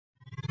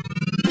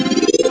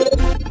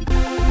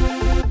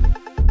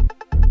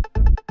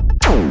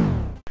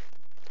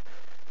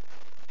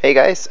Hey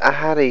guys, I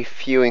had a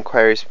few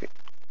inquiries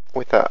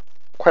with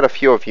quite a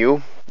few of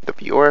you, the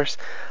viewers,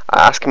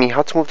 asking me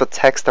how to move the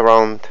text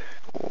around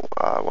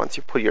once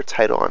you put your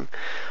title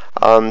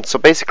on. So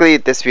basically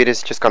this video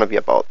is just gonna be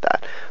about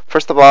that.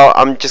 First of all,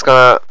 I'm just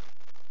gonna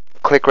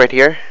click right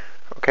here,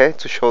 okay,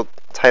 to show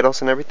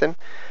titles and everything.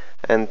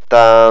 And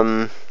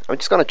I'm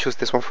just gonna choose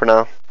this one for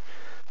now.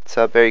 It's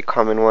a very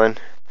common one.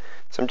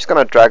 So I'm just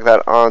gonna drag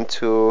that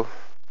onto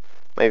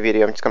my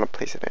video. I'm just gonna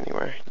place it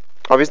anywhere.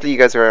 Obviously you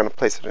guys are gonna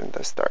place it in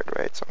the start,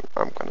 right? So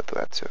I'm gonna do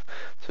that too.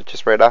 So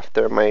just right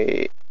after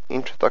my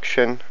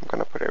introduction, I'm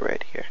gonna put it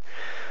right here.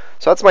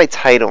 So that's my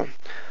title.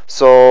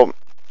 So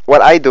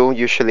what I do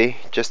usually,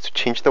 just to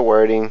change the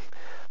wording,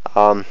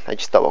 I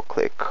just double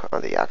click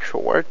on the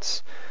actual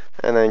words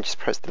and then just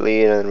press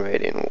delete and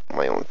write in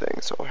my own thing.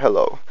 So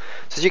hello.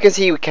 So as you can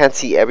see, we can't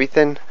see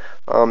everything.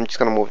 I'm just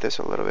gonna move this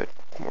a little bit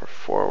more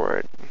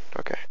forward.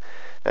 Okay.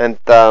 And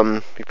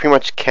you pretty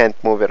much can't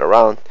move it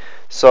around.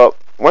 So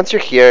once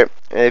you're here,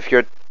 if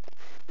you're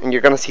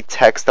gonna see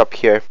text up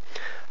here,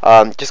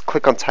 just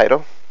click on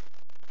title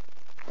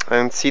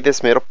and see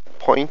this middle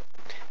point.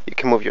 You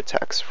can move your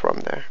text from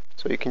there.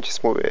 So you can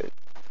just move it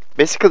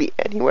basically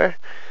anywhere.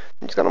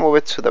 I'm just gonna move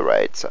it to the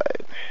right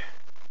side.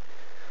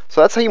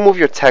 So that's how you move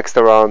your text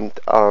around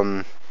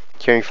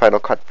here in Final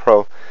Cut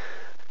Pro.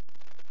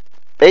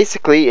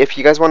 Basically, if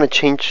you guys want to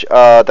change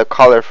the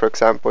color, for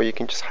example, you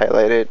can just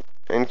highlight it,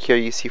 and here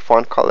you see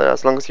font color.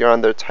 As long as you're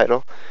under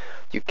title,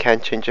 you can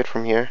change it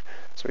from here.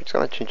 So we're just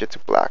gonna change it to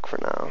black for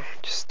now.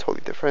 Just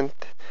totally different.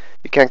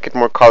 You can't get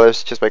more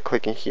colors just by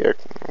clicking here.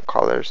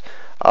 Colors.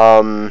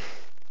 Right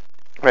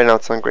now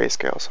it's on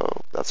grayscale,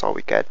 so that's all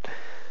we get.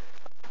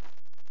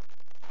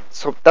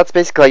 So that's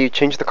basically how you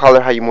change the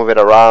color, how you move it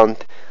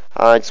around.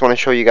 I just want to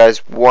show you guys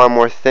one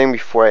more thing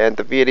before I end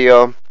the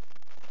video.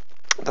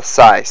 The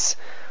size.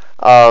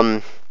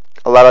 A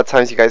lot of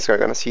times you guys are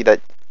gonna see that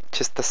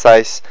just the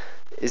size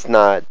is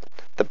not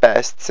the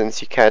best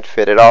since you can't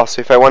fit it all.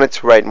 So if I wanted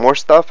to write more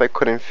stuff, I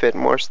couldn't fit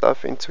more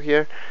stuff into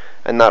here,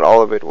 and not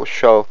all of it will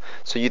show.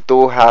 So you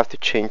do have to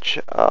change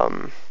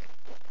the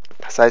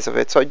size of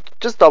it. So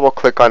just double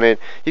click on it.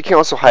 You can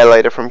also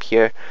highlight it from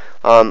here.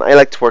 I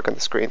like to work on the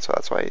screen, so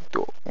that's why I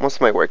do most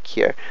of my work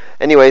here.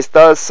 Anyways,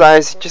 the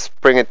size, just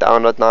bring it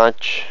down a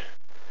notch.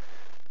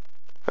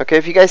 Okay,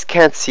 if you guys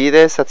can't see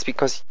this, that's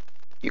because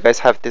you guys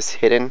have this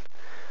hidden.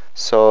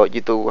 So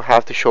you do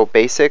have to show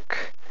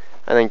basic,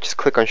 and then just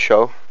click on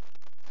show.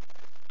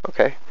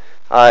 Okay.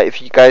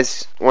 If you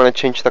guys want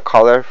to change the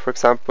color, for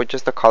example,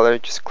 just the color,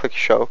 just click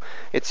show.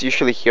 It's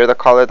usually here, the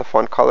color, the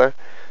font color.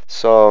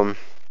 So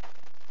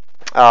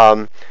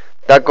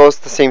that goes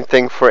the same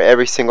thing for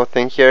every single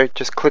thing here.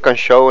 Just click on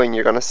show and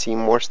you're gonna see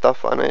more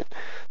stuff on it.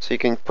 So you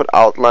can put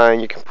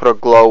outline, you can put a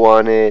glow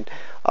on it,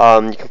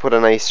 you can put a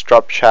nice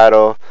drop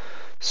shadow.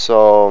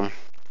 So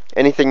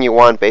anything you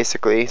want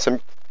basically. So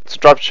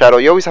drop shadow,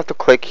 you always have to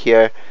click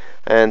here,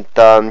 and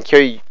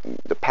here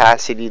the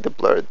opacity, the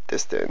blur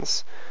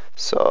distance.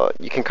 So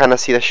you can kind of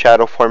see the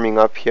shadow forming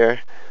up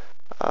here.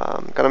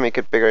 I'm gonna make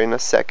it bigger in a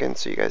second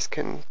so you guys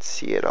can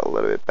see it a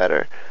little bit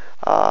better.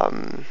 So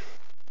I'm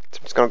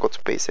just gonna go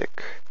to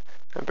basic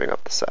and bring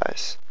up the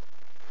size.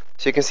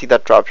 So you can see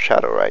that drop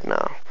shadow right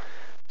now.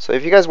 So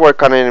if you guys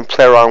work on it and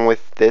play around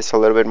with this a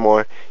little bit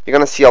more, you're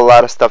gonna see a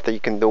lot of stuff that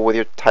you can do with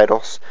your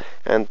titles.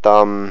 And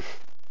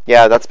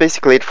yeah, that's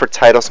basically it for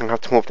titles and how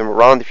to move them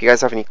around. If you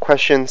guys have any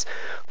questions,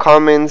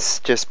 comments,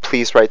 just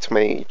please write to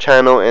my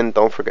channel and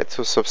don't forget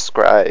to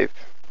subscribe.